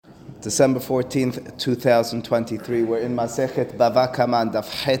December 14th, 2023. We're in Masechet Bava Kama and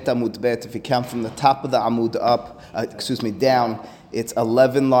Daf Het Amud Bet. If you count from the top of the Amud down, it's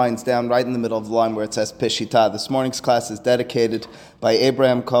 11 lines down, right in the middle of the line where it says Peshita. This morning's class is dedicated by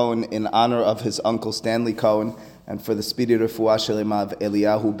Abraham Cohen in honor of his uncle Stanley Cohen and for the speedy refuah shelema of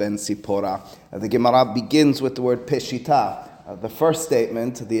Eliyahu ben Sipora. The Gemara begins with the word Peshita. The first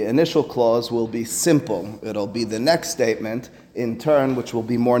statement, the initial clause, will be simple. It'll be the next statement, in turn, which will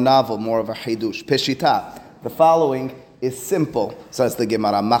be more novel, more of a hidush. Peshita. The following is simple, says the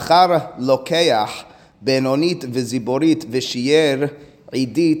Gemara. Machar lokeach benonit v'ziborit v'shiyer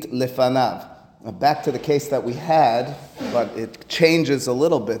idit lefanav. Back to the case that we had, but it changes a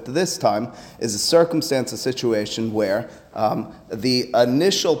little bit this time, is a circumstance, a situation where the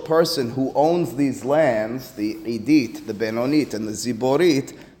initial person who owns these lands, the idit, the benonit, and the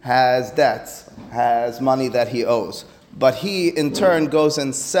ziborit, has debts, has money that he owes. But he, in turn, goes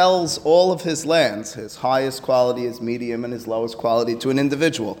and sells all of his lands, his highest quality, his medium, and his lowest quality, to an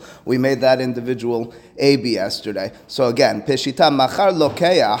individual. We made that individual Abi yesterday. So again, Peshita machar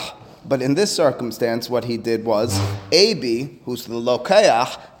lokeach. But in this circumstance, what he did was, Abi, who's the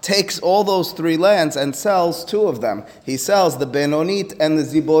lokeach, takes all those three lands and sells two of them. He sells the benonit and the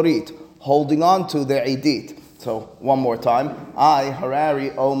ziborit, holding on to the idit. So one more time, I,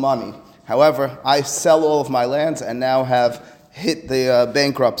 Harari, owe money. However, I sell all of my lands and now have hit the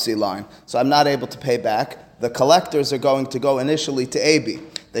bankruptcy line. So I'm not able to pay back. The collectors are going to go initially to Abi.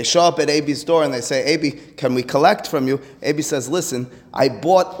 They show up at Abi's door and they say, Abi, can we collect from you? Abi says, listen, I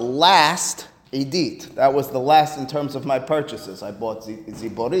bought last idit. That was the last in terms of my purchases. I bought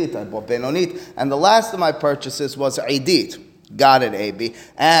ziborit, I bought benonit, and the last of my purchases was idit. Got it, Abi.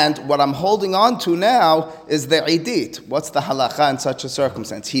 And what I'm holding on to now is the idit. What's the halacha in such a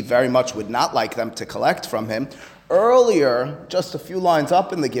circumstance? He very much would not like them to collect from him. Earlier, just a few lines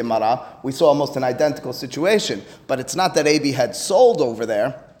up in the Gemara, we saw almost an identical situation. But it's not that Abi had sold over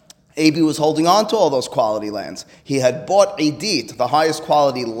there. Abi was holding on to all those quality lands. He had bought idit, the highest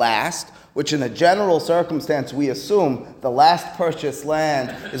quality, last, which in a general circumstance, we assume the last purchased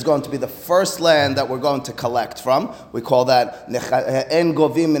land is going to be the first land that we're going to collect from. We call that en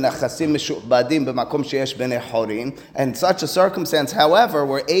govim min achasim mishubadim b'makom sheyesh bnei horim. And such a circumstance, however,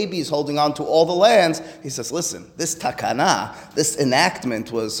 where Abi is holding on to all the lands, he says, listen, this takana, this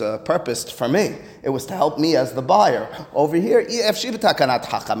enactment was purposed for me. It was to help me as the buyer. Over here,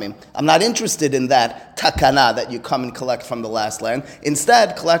 I'm not interested in that takana that you come and collect from the last land.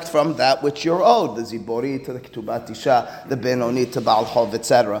 Instead, collect from that which you're owed, the zibori to the ketubat isha, the benoni to baal hov,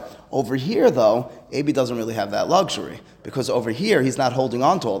 etc. Over here, though, Abi doesn't really have that luxury, because over here, he's not holding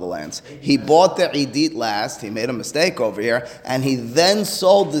on to all the lands. He bought the idit last, he made a mistake over here, and he then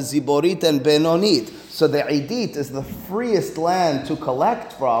sold the ziborit and benonit. So the idit is the freest land to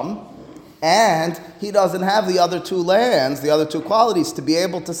collect from, and he doesn't have the other two lands, the other two qualities, to be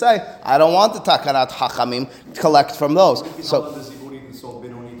able to say, I don't want the takanat hachamim, collect from those.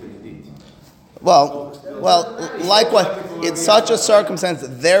 Well, likewise, in such a circumstance,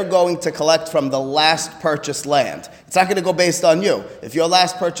 they're going to collect from the last purchased land. It's not going to go based on you. If your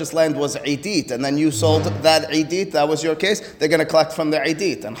last purchased land was idit, and then you sold that idit, that was your case, they're going to collect from their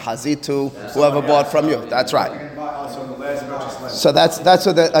idit and hazit to whoever bought from you. That's right. So that's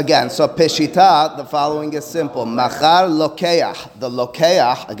what again. So peshita, the following is simple. Machar lokeach. The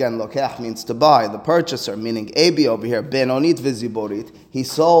lokeach, again, lokeach means to buy. The purchaser, meaning Abi over here, benonit v'ziborit. He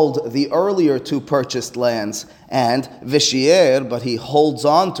sold the earlier two purchased lands, and v'shier, but he holds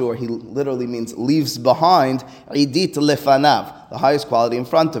on to, or he literally means leaves behind, idit lefanav, the highest quality in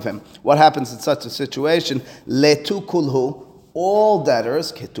front of him. What happens in such a situation? Letu kulhu. All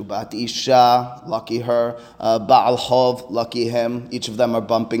debtors, ketubat isha, lucky her, baal hov, lucky him, each of them are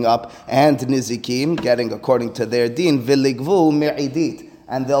bumping up, and nizikim, getting according to their deen, viligvu mi'idit,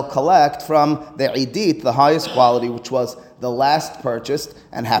 and they'll collect from their idit, the highest quality, which was the last purchased,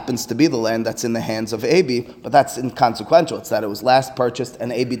 and happens to be the land that's in the hands of Abi, but that's inconsequential. It's that it was last purchased,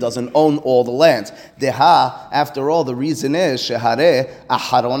 and Abi doesn't own all the lands. Deha, after all, the reason is, shehare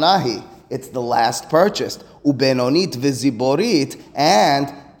aharonahi, it's the last purchased. Ubenonit v'ziborit,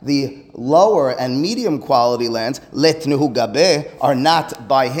 and the lower and medium quality lands, letnehu gabe, are not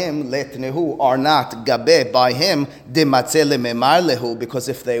by him, letnehu are not gabe by him, de matzeh lememar lehu, because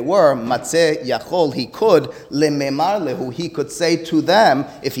if they were, matzeh yachol, he could, lememar lehu, he could say to them,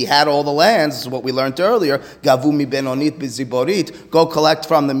 if he had all the lands, this is what we learned earlier, gavu mi benonit b'ziborit, go collect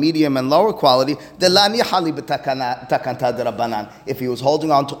from the medium and lower quality, de la nihali b'takanta d'rabanan. If he was holding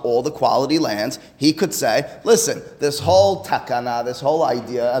on to all the quality lands, he could say, listen, this whole takana, this whole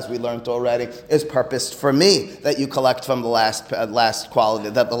idea, as we learned learned already, is purposed for me, that you collect from the last quality,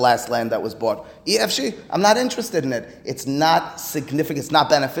 that the last land that was bought. EFG, I'm not interested in it. It's not significant, it's not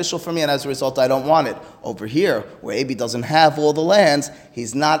beneficial for me, and as a result, I don't want it. Over here, where Abi doesn't have all the lands, he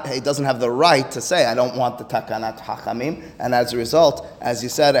doesn't have the right to say, I don't want the takanat hachamim, and as a result, as you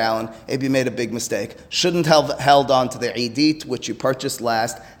said, Alan, Abi made a big mistake. Shouldn't have held on to the idit, which you purchased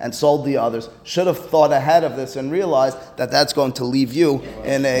last, and sold the others. Should have thought ahead of this and realized that that's going to leave you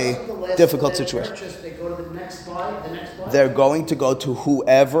in a difficult situation. They go to the next buy. They're going to go to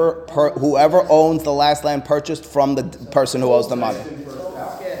whoever owns the last land purchased from the person who owes the money.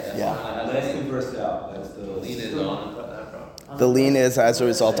 Yeah. Last in, first out. That's the lien is on that property. The lien is as a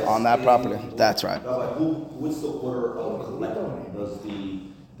result on that property. That's right. Rabbi, what's the order of collecting? Does the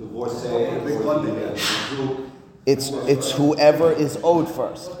divorcee or the It's whoever is owed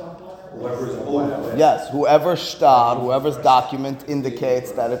first. whoever is owed? Yes, whoever's document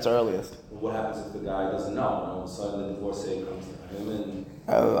indicates that it's earliest. What happens if the guy doesn't know? And all of a sudden the divorcee comes to him and...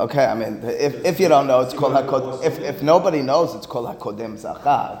 Okay, I mean, if you don't know, it's kol hakod. If nobody knows, it's kol hakodim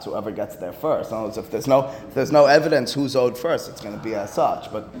zacha. It's whoever gets there first. In other words, if there's no evidence who's owed first, it's going to be as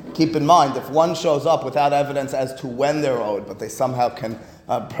such. But keep in mind, if one shows up without evidence as to when they're owed, but they somehow can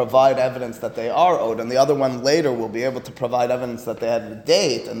provide evidence that they are owed, and the other one later will be able to provide evidence that they had a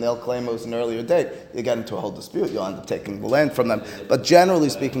date, and they'll claim it was an earlier date, you get into a whole dispute. You'll end up taking the land from them. But generally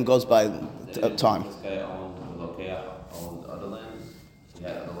speaking, goes by time. This guy owned other lands. He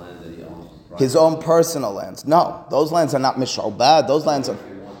had other lands that he owned. His own personal lands. No, those lands are not mishobad. Those lands are... If he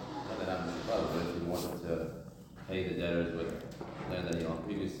wanted to pay the debtors with land that he owned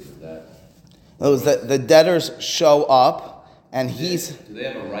previously, In other words, the debtors show up, and he's... Do they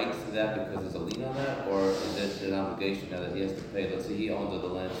have a right to that because there's a lien on that, or is it an obligation now that he has to pay? Let's say he owned the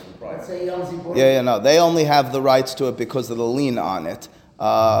lands from prior. Let's say he owns the No. They only have the rights to it because of the lien on it.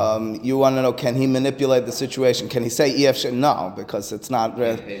 You want to know, can he manipulate the situation? Can he say EF? No, because it's not...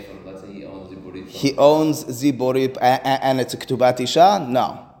 Let's say he owns Ziburit. He owns Ziburit, and it's a K'tubat Isha?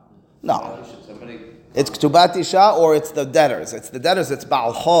 No. It's K'tubat Isha, or it's the debtors. It's the debtors, it's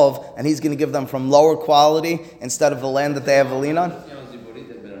Baal Chov, and he's going to give them from lower quality instead of the land that they have a lien on?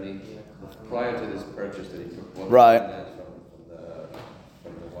 Prior to this purchase that he took, right.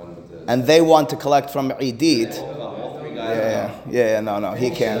 From the one with the... And they want to collect from Idit. No, he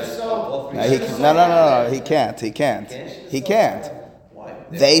can't. He can't. Why?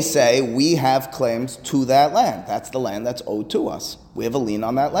 They say we have claims to that land. That's the land that's owed to us. We have a lien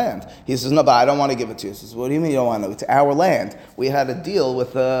on that land. He says, no, but I don't want to give it to you. He says, what do you mean you don't want to? It's our land. We had a deal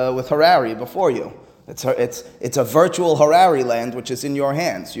with Harari before you. It's a virtual Harari land which is in your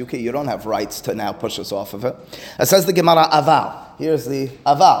hands. You don't have rights to now push us off of it. It says the Gemara aval. Here's the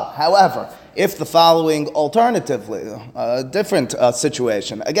aval. However, if the following alternatively, a different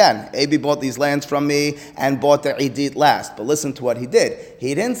situation. Again, Abi bought these lands from me and bought the idit last. But listen to what he did.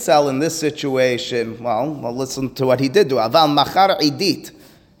 He didn't sell in this situation. Well, listen to what he did do. Aval machar idit.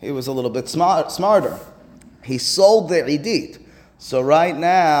 He was a little bit smarter. He sold the idit. So right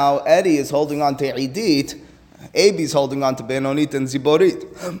now, Eddie is holding on to Idit, Abi's holding on to Benonit and Ziborit.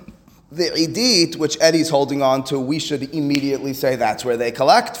 The Idit, which Eddie's holding on to, we should immediately say that's where they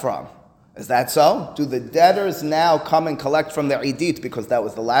collect from. Is that so? Do the debtors now come and collect from their Idit because that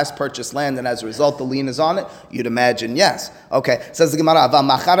was the last purchased land and as a result the lien is on it? You'd imagine yes. Okay, says the Gemara,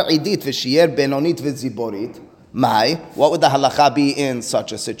 Machar Idit v'shiyer Benonit v'Ziborit. What would the halacha be in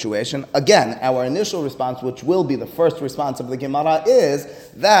such a situation? Again, our initial response, which will be the first response of the Gemara, is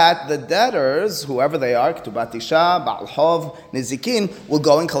that the debtors, whoever they are, K'tubat Isha, Baal Chov, Nizikin, will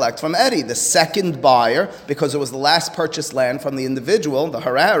go and collect from Eddie, the second buyer, because it was the last purchased land from the individual, the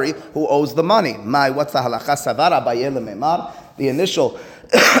Harari, who owes the money. What's the halacha? Savar Abaye lememar. The initial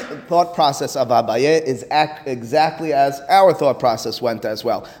thought process of Abaye is exactly as our thought process went as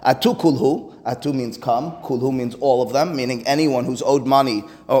well. Atu kulhu. Atu means come. Kulhu means all of them, meaning anyone who's owed money,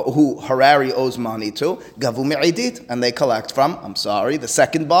 or who Harari owes money to. Gavu me'idit, and they collect from, the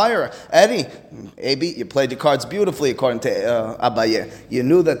second buyer. Eddie, Abi, you played your cards beautifully according to Abaye. You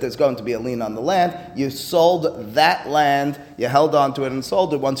knew that there's going to be a lien on the land. You sold that land. You held on to it and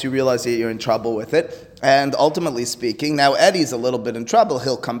sold it once you realized that you're in trouble with it. And ultimately speaking, now Eddie's a little bit in trouble.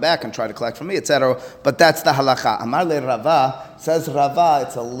 He'll come back and try to collect from me, etc. But that's the halacha. Amar le Rava, says Rava,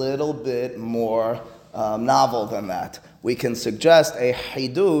 it's a little bit more novel than that. We can suggest a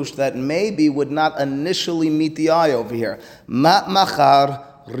hidush that maybe would not initially meet the eye over here. Ma machar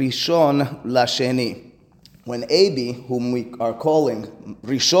rishon lasheni. when Abi, whom we are calling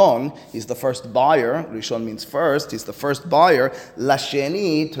Rishon, he's the first buyer. Rishon means first. He's the first buyer.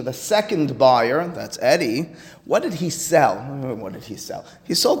 Lasheni, to the second buyer, that's Eddie. What did he sell? What did he sell?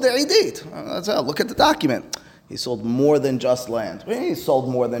 He sold the Idit. Look at the document. He sold more than just land. He sold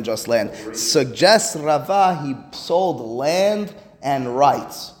more than just land. Suggests Rava he sold land and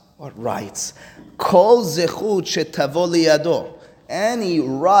rights. What rights? Kol zechut shetavo liyado. Any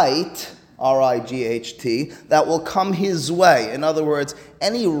right, R-I-G-H-T, that will come his way. In other words,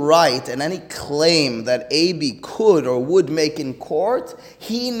 any right and any claim that Abi could or would make in court,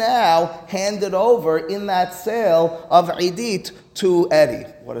 he now handed over in that sale of Idit to Eddie.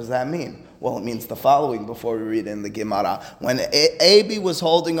 What does that mean? Well, it means the following before we read in the Gemara. When Abi was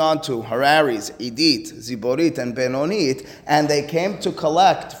holding on to Harari's, Idit, Ziborit, and Benonit, and they came to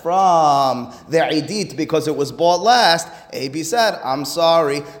collect from their Idit because it was bought last, Abi said, I'm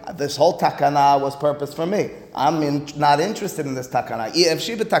sorry, this whole takana was purposed for me. I'm not interested in this takana.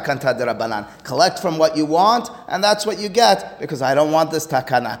 Collect from what you want, and that's what you get, because I don't want this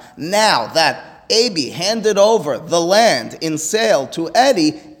takana. Now that Abi handed over the land in sale to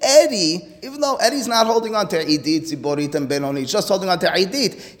Eddie, even though Eddie's not holding on to Idit, Ziborit, and Benoni, he's just holding on to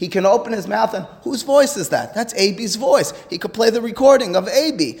Idit, he can open his mouth and, whose voice is that? That's Abi's voice. He could play the recording of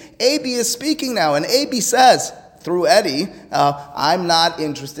Abi. Abi is speaking now, and Abi says, through Eddie, I'm not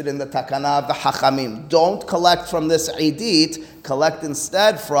interested in the takana of the hachamim. Don't collect from this idit, collect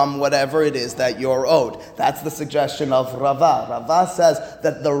instead from whatever it is that you're owed. That's the suggestion of Rava. Rava says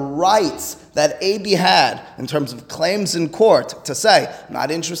that the rights that Abi had in terms of claims in court to say, I'm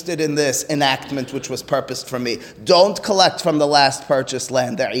not interested in this enactment which was purposed for me. Don't collect from the last purchased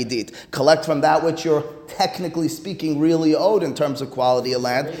land, the idit. Collect from that which you're technically speaking really owed in terms of quality of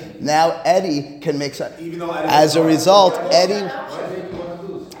land. Now Eddie can make sense. As a result,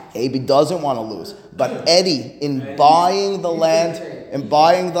 Abi doesn't want to lose. But Eddie, in buying the land,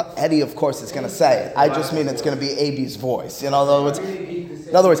 Eddie, of course, is going to say it. I just mean it's going to be Abi's voice. In other words,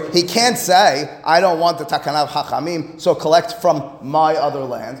 he can't say, I don't want the takana of hachamim, so collect from my other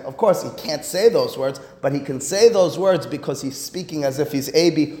land. Of course, he can't say those words, but he can say those words because he's speaking as if he's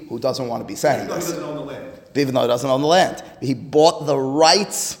Abi, who doesn't want to be saying this. He doesn't own the land. Even though he doesn't own the land. He bought the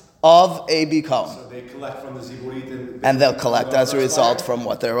rights of Abi Kama. So they collect from the Ziburit and they'll collect as a result from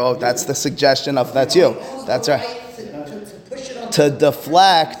what they're owed. That's the suggestion of, that's you. That's right. To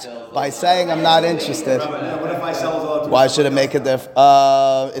deflect by saying I'm not interested. What if I sell it? Why should it make a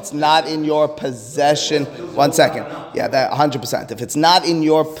difference? It's not in your possession. 1 second. Yeah, that 100%. If it's not in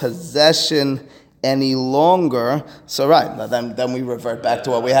your possession any longer, so right, then we revert back to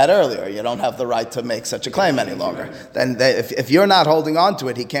what we had earlier. You don't have the right to make such a claim any longer. Then if you're not holding on to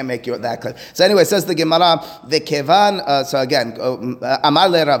it, he can't make you that claim. So anyway, says the Gemara, Vekevan, so again, Amar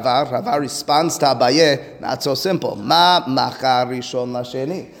le Rava responds to Abaye, not so simple. Ma machar rishon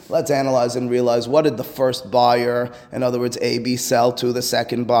lasheni. Let's analyze and realize, what did the first buyer, in other words, Abi, sell to the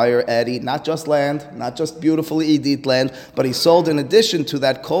second buyer, Eddie? Not just land, not just beautiful Idit land, but he sold in addition to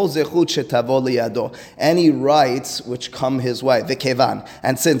that, kol zechut shetavo liyado, any rights which come his way, v'kevan.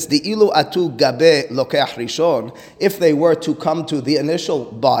 And since the ilu atu gabe lokeach rishon, if they were to come to the initial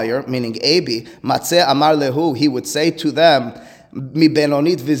buyer, meaning Abi, matzeh amar lehu, he would say to them, mi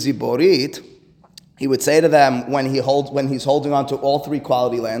benonit v'ziborit, he would say to them when he's holding on to all three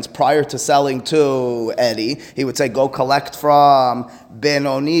quality lands prior to selling to Eddie, he would say, go collect from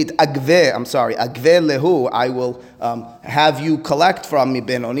Benonit, Agve Lehu, I will have you collect from me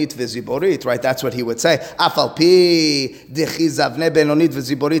Benonit v'ziborit, right? That's what he would say. Afal pi dechizavne Benonit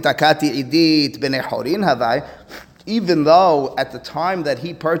v'ziborit akati idit b'nei horin havai. Even though at the time that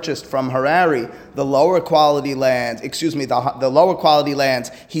he purchased from Harari the lower quality lands, the lower quality lands,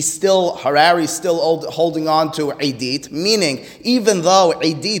 Harari's still holding on to Idit, meaning even though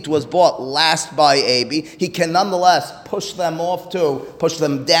Idit was bought last by Abi, he can nonetheless push them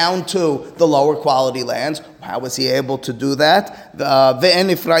down to the lower quality lands. How was he able to do that?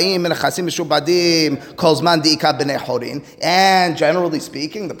 And generally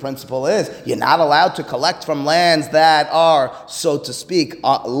speaking, the principle is you're not allowed to collect from lands that are, so to speak,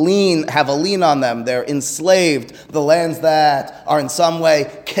 have a lien on them. They're enslaved. The lands that are in some way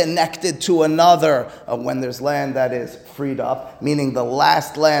connected to another. When there's land that is freed up, meaning the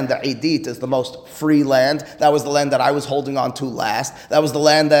last land, the Idit, is the most free land. That was the land that I was holding on to last. That was the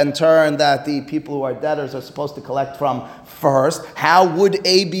land that in turn that the people who are debtors are supposed to collect from first. How would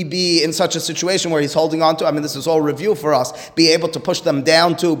AB be in such a situation where he's holding on to, I mean, this is all review for us, be able to push them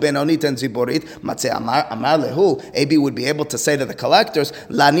down to Benonit and Ziborit? Matzeh Amar Lehu, AB would be able to say to the collectors,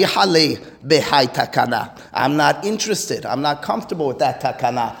 Lani Halei Behai Takana. I'm not interested. I'm not comfortable with that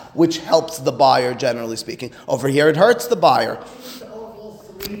takana, which helps the buyer, generally speaking. Over here, it hurts the buyer.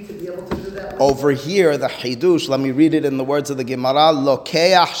 Over here, the Hidush, let me read it in the words of the Gemara,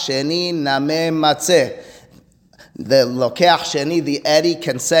 Lokeach Sheni Name Matzeh. The Lokeach Sheni, the Edi,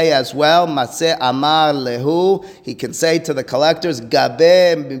 can say as well, Matzeh Amar Lehu, he can say to the collectors,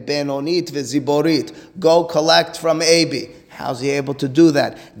 Gabe Benonit V'Ziborit, go collect from Abi. How's he able to do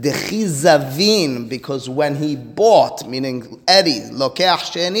that? Dechizavin, because when he bought, meaning Eddie,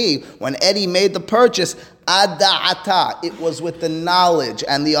 Lokeach Sheni, when Eddie made the purchase, Ada'ata, it was with the knowledge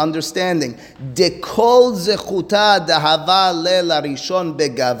and the understanding. Dekol zechuta dahava lela rishon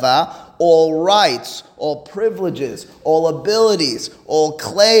begava, all rights, all privileges, all abilities, all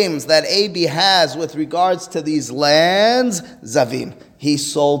claims that Abi has with regards to these lands, Zavin. He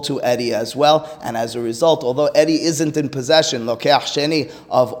sold to Eddie as well, and as a result, although Eddie isn't in possession, Lokeach Sheni,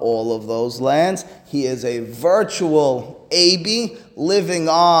 of all of those lands, he is a virtual Abi living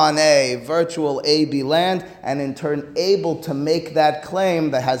on a virtual Abi land, and in turn able to make that claim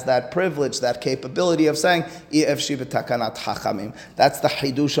that has that privilege, that capability of saying, Efshi b'takanat hachamim. That's the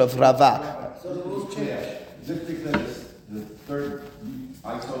Hidush of Rava. So the rules change. Just because the third,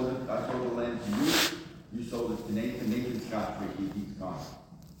 I sold the land to you, you sold it to Nathan, Nathan's got free, he's gone.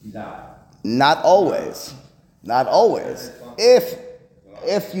 He's out. Not always. Not always.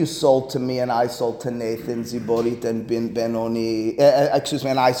 If you sold to me and I sold to Nathan, Ziborit and Benoni,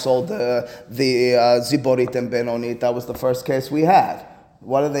 and I sold the Ziborit and Benoni, that was the first case we had.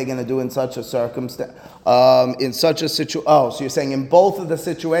 What are they going to do in such a circumstance? So you're saying in both of the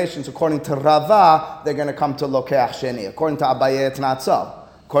situations, according to Rava, they're going to come to Lokeach Sheni. According to Abaye, it's not so.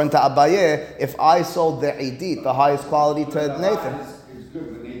 According to Abaye, if I sold the Idit, the highest quality, to Nathan. It's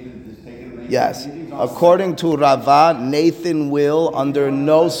good when Nathan is taking Nathan. Yes. According to Rava, Nathan will, under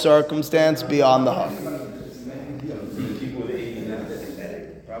no circumstance, be on the hook.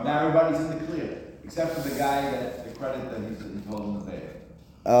 Now everybody's in the clear, except for the guy that the credit that he's holding the bag.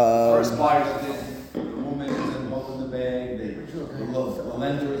 First buyer's in, the woman is holding the bag, the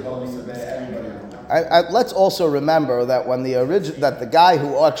lender is holding the bag, everybody. Let's also remember that when that the guy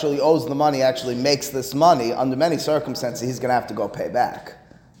who actually owes the money actually makes this money, under many circumstances, he's going to have to go pay back.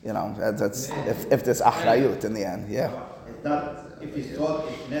 You know, that's if there's achrayut in the end, yeah. It's not, if it's sold,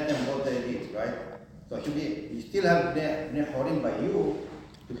 it's net and what they did, right? So it should be, you still have nechorim by you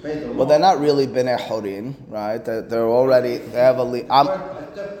to pay the loan. Well, they're not really b'nei chorin, right? They're already, they have a The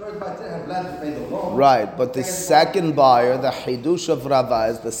first buyer have land to pay the loan. right, but the second buyer, the Hidush of Rava,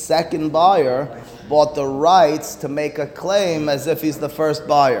 is the second buyer bought the rights to make a claim as if he's the first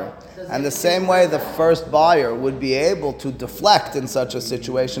buyer. And the same way the first buyer would be able to deflect in such a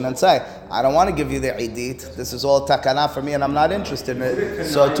situation and say, I don't want to give you the idit, this is all takana for me and I'm not interested in it,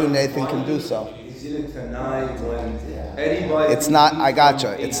 so too Nathan can do so. It's not, I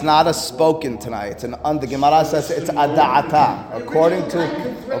gotcha, it's not a spoken tonight, the Gemara says it's ada'ata.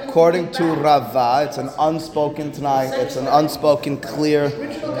 According to Rava, it's an unspoken tonight, it's an unspoken clear. The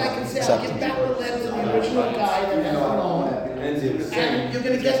original guy can say, I'll give back the land to the original guy that has the loan, and you're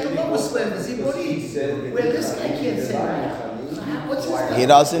going to get the lowest land, the Zibori, where this guy can't say that. What's his He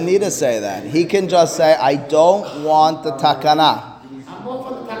doesn't need to say that. He can just say, I don't want the takana. I'm off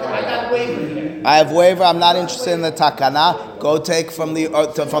on the takana. I got waiver here. I have waiver, I'm not interested in the takana. Go take from the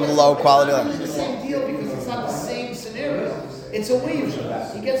low quality land. It's the same deal because it's not the same scenario. It's a waiver.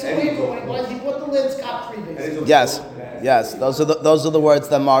 He gets a waiver when he bought the land scot-free, basically. Yes, those are the words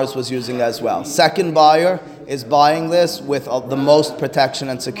that Mars was using as well. Second buyer is buying this with the most protection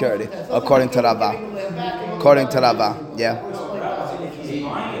and security, according to Rava. According to Rava, yeah. So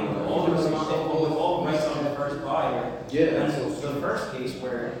the first case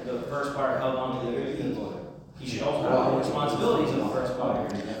where the first buyer held on to the Airbnb, he should also have the responsibilities of the first buyer.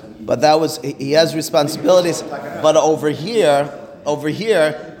 But that was, he has responsibilities. But over here,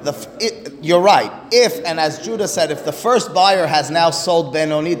 you're right. If, and as Judah said, if the first buyer has now sold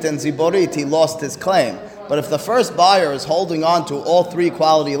Benonit and Ziborit, he lost his claim. But if the first buyer is holding on to all three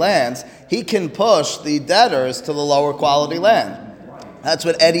quality lands, he can push the debtors to the lower quality land. That's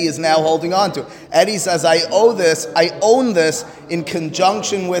what Eddie is now holding on to. Eddie says, I own this in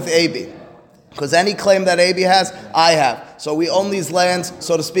conjunction with Abi. Because any claim that Abi has, I have. So we own these lands,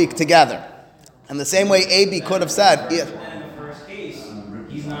 so to speak, together. And the same way AB could have said, In the first case,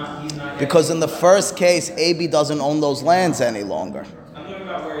 he's not. because in the first case, AB doesn't own those lands any longer. I'm talking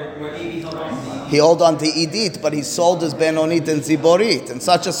about where AB held on to the He held on to Idit, but he sold his Benonit and Ziborit. In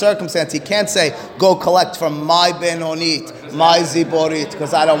such a circumstance, he can't say, go collect from my Benonit, my Ziborit,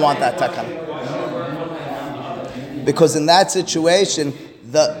 because I don't want that takana. Because in that situation,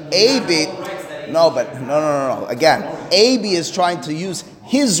 the AB, no. Again, AB is trying to use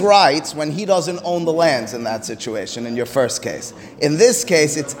his rights when he doesn't own the lands in that situation, in your first case. In this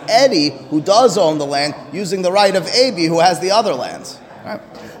case, it's Eddie who does own the land, using the right of AB who has the other lands. All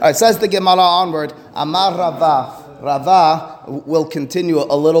right, says the Gemara onward, Amar Rava. Rava will continue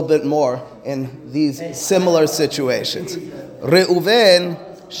a little bit more in these similar situations. Reuven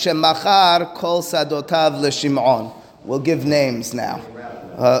shemachar kol sadotav leShimon. We'll give names now.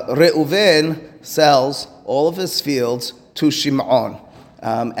 Reuven sells all of his fields to Shimon.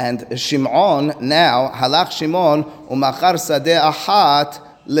 And Shimon now, halach Shimon umachar sadeh ahat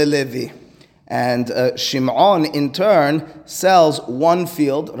leLevi. And Shimon, in turn, sells one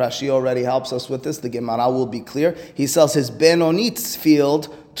field. Rashi already helps us with this. The Gemara will be clear. He sells his Benonit's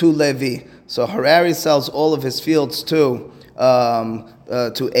field to Levi. So Harari sells all of his fields to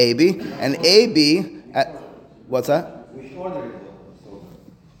Abi. And Abi, what's that?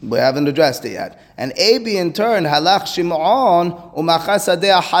 We haven't addressed it yet. And Abi, in turn, halach Shimon umachar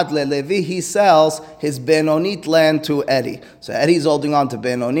sadeh ahat leLevi. He sells his Benonit land to Eddie. So Eddie's holding on to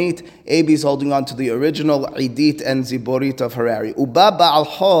Benonit. Abi's holding on to the original Idit and Ziborit of Harari. Uba ba'al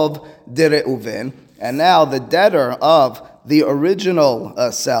hov de Reuven. And now the debtor of the original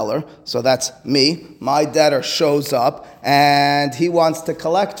seller, so that's me, my debtor shows up and he wants to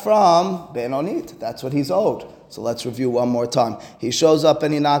collect from Benonit. That's what he's owed. So let's review one more time. He shows up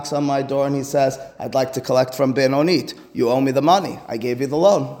and he knocks on my door and he says, I'd like to collect from Benonit. You owe me the money. I gave you the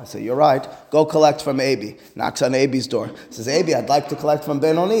loan. I say, you're right. Go collect from Abi. Knocks on Abi's door. Says, Abi, I'd like to collect from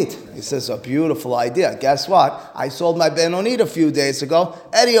Benonit. He says, a beautiful idea. Guess what? I sold my Benonit a few days ago.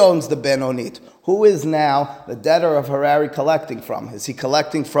 Eddie owns the Benonit. Who is now the debtor of Harari collecting from? Is he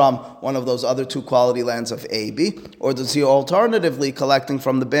collecting from one of those other two quality lands of Abi, or does he alternatively collecting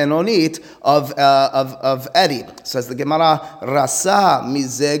from the Benonit of Eddie? Says the Gemara, Rasa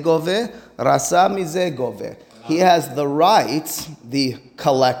mizegove, Rasa mizegove. He has the rights, the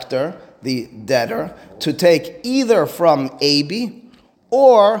collector, the debtor, to take either from Abi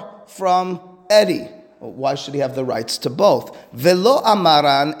or from Eddie. Why should he have the rights to both? Velo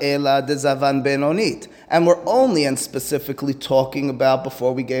amaran ela dezavan benonit. And we're only and specifically talking about,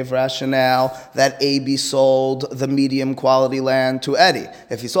 before we gave rationale, that Abi sold the medium quality land to Eddie.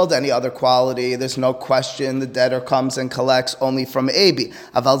 If he sold any other quality, there's no question the debtor comes and collects only from Abi.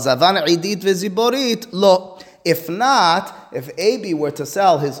 Aval zavan idit veziborit lo. If not, if Abi were to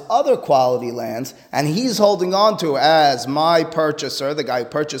sell his other quality lands, and he's holding on to, as my purchaser, the guy who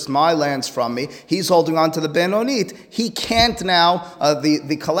purchased my lands from me, he's holding on to the Benonit, he can't now,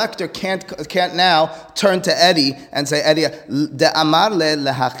 the collector can't now turn to Eddie and say, Eddie,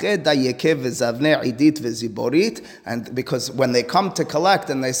 and because when they come to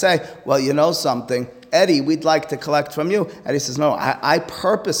collect and they say, well, you know something, Eddie, we'd like to collect from you. Eddie says, no, I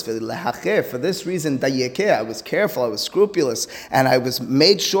purposefully, for this reason, I was careful, I was scrupulous, and I was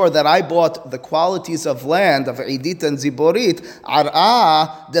made sure that I bought the qualities of land, of Idit and Ziborit,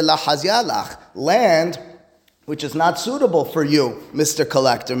 Ar'a de la Hazyalach, land which is not suitable for you, Mr.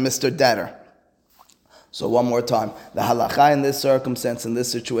 Collector, Mr. Debtor. So one more time, the halakha in this circumstance, in this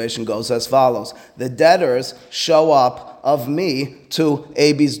situation, goes as follows. The debtors show up of me to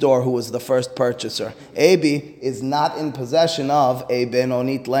Abi's door, who was the first purchaser. Abi is not in possession of a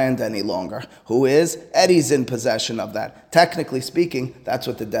Benonit land any longer. Who is? Eddie's in possession of that. Technically speaking, that's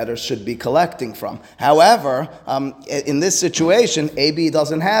what the debtors should be collecting from. However, in this situation, Abi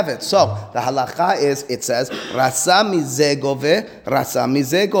doesn't have it. So the halakha is, it says, Rasa mizegove, Rasa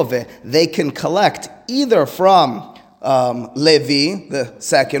mizegove. They can collect either from Levi, the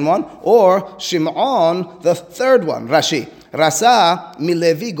second one, or Shimon, the third one. Rashi. Rasa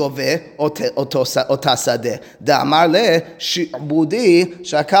milevi gove otasade. Da'amar le shibudi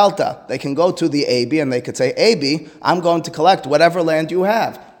shakalta. They can go to the Abi and they could say, Abi, I'm going to collect whatever land you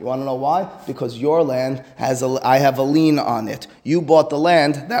have. You want to know why? Because your land I have a lien on it. You bought the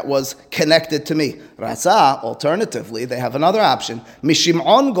land that was connected to me. Rasa, alternatively, they have another option.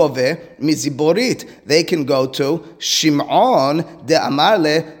 Mishimon gove miziborit. They can go to Shimon de'amar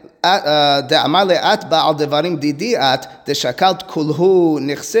le at ba'al devarim didi at deshakalt kulhu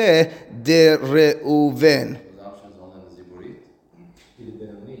nichse de Reuven.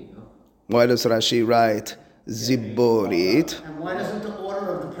 Why does Rashi write ziborit. And why doesn't the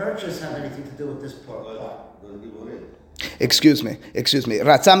order of the purchase have anything to do with this part? Excuse me.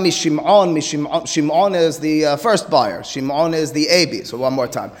 Ratzam Shimon. Shimon is the first buyer. Shimon is the Abi. So one more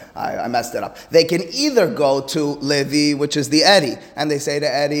time. I messed it up. They can either go to Levi, which is the Edi, and they say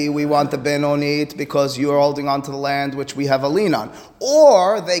to Edi, we want the Benonit because you're holding on to the land which we have a lien on.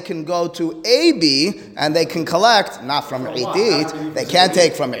 Or they can go to Abi and they can collect, not from Idit. They can't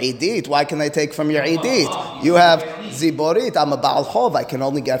take from Idit. Why can they take from your Idit? You have Ziborit. I'm a Baal Chov. I can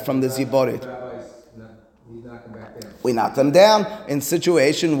only get from the Ziborit. We knock them down in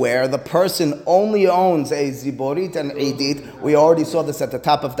situation where the person only owns a ziborit and idit. We already saw this at the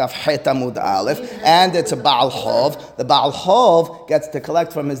top of Daf Het Amud Aleph, and it's a Baal Chov. The Baal Chov gets to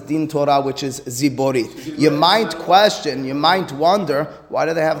collect from his din Torah, which is ziborit. You might question, you might wonder, why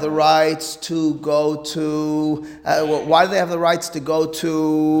do they have the rights to go to? Why do they have the rights to go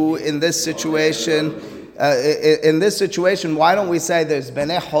to in this situation? In this situation, why don't we say there's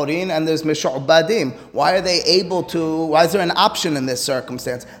Bnei Horin and there's Mishu'badim? Why are they able to, why is there an option in this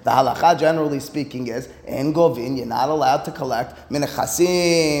circumstance? The halacha, generally speaking, is, in Govin, you're not allowed to collect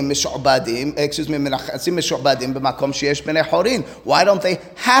Minachasim Mishu'badim, b'makom sheyesh Bnei Horin. Why don't they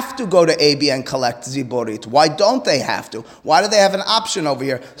have to go to Abi and collect Ziborit? Why don't they have to? Why do they have an option over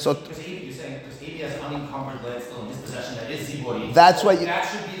here? So, because you're saying, because Abi has unencumbered land still in his possession that is Ziborit. That's what you... That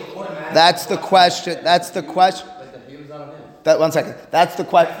should be the automatic... That's the question. One second. That's the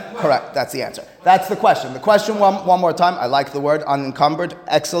question. Correct. That's the answer. That's the question. The question one more time. I like the word unencumbered.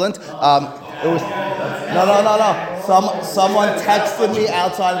 Excellent. It was no. Someone texted me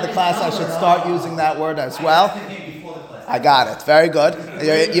outside of the class. I should start using that word as well. I got it. Very good.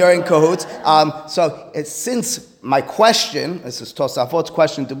 You're in cahoots. Since my question, this is Tosafot's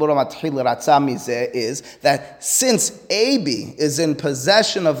question, is that since Abi is in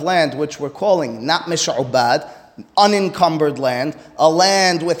possession of land which we're calling not Mish'ubad, unencumbered land, a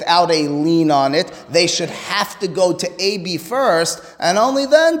land without a lien on it, they should have to go to Abi first and only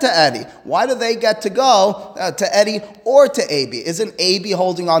then to Edi. Why do they get to go to Edi or to Abi? Isn't Abi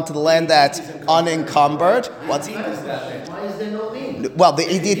holding on to the land that's unencumbered? Why is there no lien? Well, the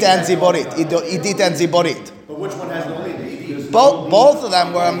Idit and Ziborit. Idit and Ziborit. But which one has no lien? Both of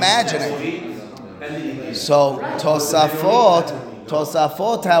them were imagining. So Tosafot,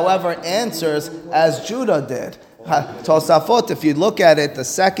 however, answers as Judah did. Tosafot, if you look at it, the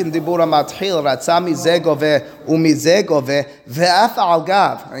second dibura mathil, ratzami zegove umi zegove ve'af al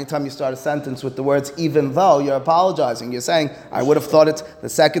gav. Anytime you start a sentence with the words even though, you're apologizing. You're saying, I would have thought it's the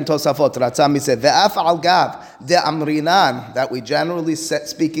second Tosafot, ratzami se ve'af al gav de amrinan, that we generally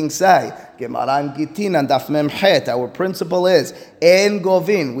speaking say. Gemaran Gitin and Daf Mem Het. Our principle is En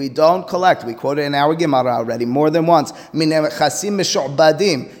Govin. We don't collect. We quoted in our Gemara already more than once. Chasim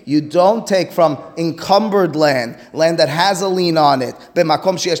Mishu'badim. You don't take from encumbered land that has a lien on it.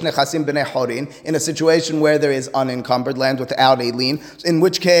 B'makom sheyesh nechasim b'nei horin. In a situation where there is unencumbered land without a lien. In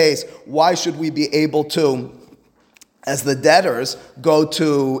which case, why should we be able to, as the debtors, go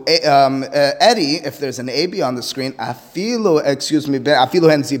to Edi, if there's an Abi on the screen, afilu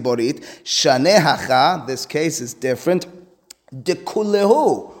hen ziborit, shanehacha, this case is different,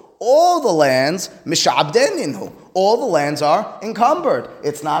 dekulehu, all the lands, mishabdeninhu, all the lands are encumbered.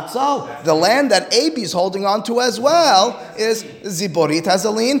 It's not so. The land that Abi is holding on to as well is Ziborit has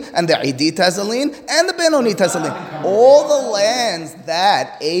a lien, and the Idit has a lien, and the Benonit has a lien. All the lands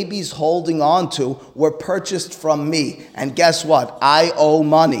that Abi is holding on to were purchased from me. And guess what? I owe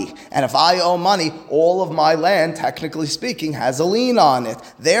money. And if I owe money, all of my land, technically speaking, has a lien on it.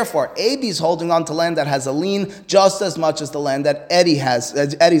 Therefore, Abi is holding on to land that has a lien just as much as the land that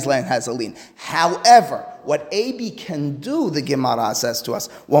Edi's land has a lien. However, what Abi can do, the Gemara says to us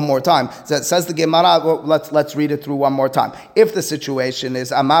one more time. Says the Gemara. Well, let's read it through one more time. If the situation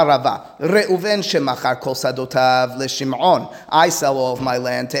is Amar Rava, Reuven shemachar kol sadotav leShimon, I sell all of my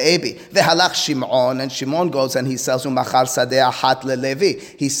land to Abi. Vehalach Shimon, and Shimon goes and he sells umachar sadeh ahat leLevi.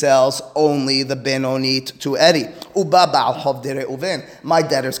 He sells only the Benonit to Edi. Uba ba'al chov de Reuven. My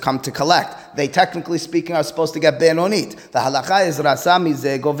debtors come to collect. They, technically speaking, are supposed to get Benonit. The halacha is rasa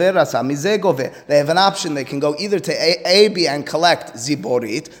mizeh goveh, rasa mizeh goveh. They have an option. They can go either to Abi and collect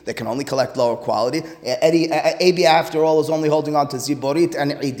Ziborit. They can only collect lower quality. Abi, after all, is only holding on to Ziborit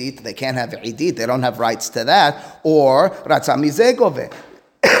and Idit. They can't have Idit. They don't have rights to that. Or rasa mizeh goveh.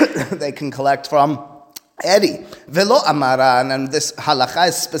 They can collect from Edi. Velo amaran, and this halacha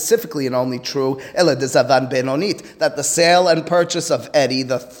is specifically and only true, ela dezavan benonit, that the sale and purchase of Edi,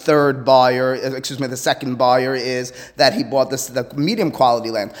 the second buyer is that he bought the medium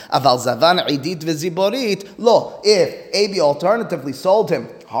quality land. Aval zavan idit v'ziborit, lo, if Abi alternatively sold him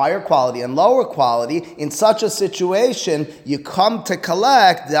higher quality and lower quality, in such a situation, you come to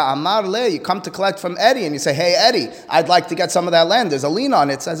collect, you come to collect from Eddie, and you say, hey, Eddie, I'd like to get some of that land. There's a lien on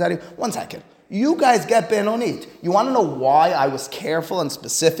it. Says Eddie, 1 second. You guys get benonit. You want to know why I was careful and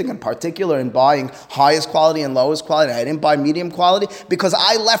specific and particular in buying highest quality and lowest quality? I didn't buy medium quality because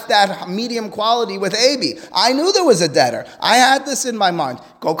I left that medium quality with Abi. I knew there was a debtor. I had this in my mind.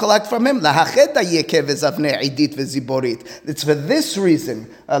 Go collect from him. It's for this reason.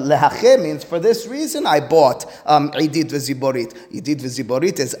 Lehache means for this reason I bought idit v'ziborit. Idit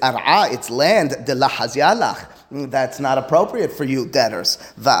v'ziborit is ar'a. It's land de lahazyalach. That's not appropriate for you debtors.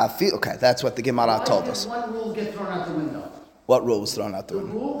 Okay, that's what the Gemara told us. One rule get thrown out the window. What rule was thrown out the The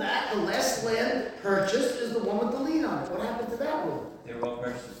window? rule that the last land purchased is the one with the lien on it. What happened to that rule? They were all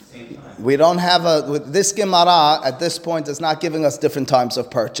purchased at the same time. We don't have this Gemara at this point is not giving us different times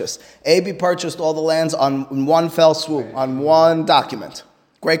of purchase. Abi purchased all the lands on one fell swoop, on one document.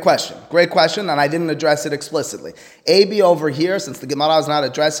 Great question, and I didn't address it explicitly. Abi over here, since the Gemara is not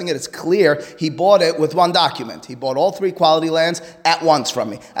addressing it, it's clear he bought it with one document. He bought all 3 quality lands at once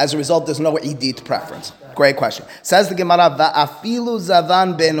from me. As a result, there's no idit preference. Great question. Says the Gemara, Va'afilu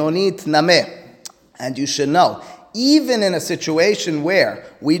zavan benonit nameh. And you should know, even in a situation where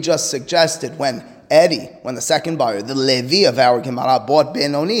we just suggested when the second buyer, the Levi of our Gemara, bought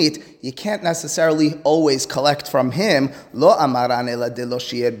benonit, you can't necessarily always collect from him. Lo amaran ela de lo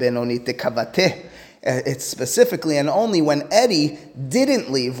shi'er benonit kavateh. It's specifically and only when Eddie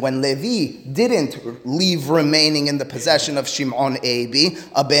didn't leave, when Levi didn't leave remaining in the possession of Shimon Abi,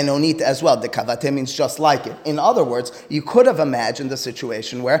 a benonit as well. The kavate means just like it. In other words, you could have imagined a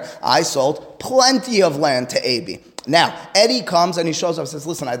situation where I sold plenty of land to Abi. Now, Eddie comes and he shows up and says,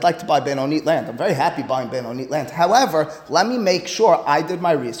 listen, I'd like to buy benonit land. I'm very happy buying benonit land. However, let me make sure I did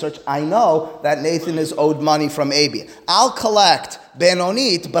my research. I know that Nathan is owed money from Abi. I'll collect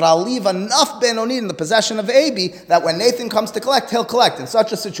benonit, but I'll leave enough benonit in the possession of Abi that when Nathan comes to collect, he'll collect. In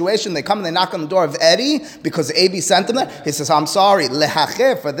such a situation, they come and they knock on the door of Eddie because Abi sent him there. He says, I'm sorry,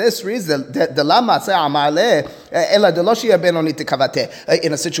 lehache, for this reason,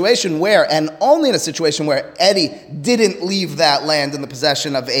 in a situation where, and only in a situation where Eddie didn't leave that land in the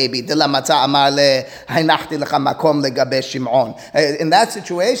possession of Abi. In that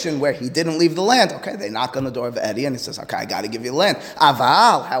situation where he didn't leave the land, okay, they knock on the door of Eddie and he says, okay, I got to give you the land.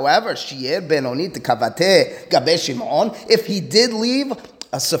 Aval, however, if he did leave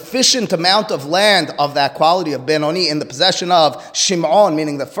a sufficient amount of land of that quality of Benoni in the possession of Shimon,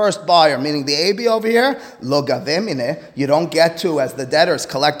 meaning the first buyer, meaning the Abi over here, lo gavemine, you don't get to, as the debtors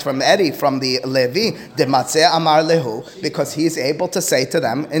collect from Eddie, from the Levi, de matzeh amar lehu, because he's able to say to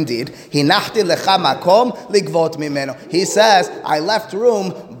them, indeed, hinachti lecha makom ligvot mimeno. He says, I left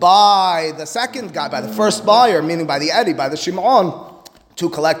room by the second guy, by the first buyer, meaning by the Eddie, by the Shimon, to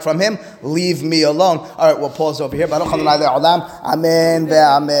collect from him. Leave me alone. All right, we'll pause over here. Baruch Adonai le'olam. Amen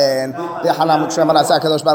ve'amen.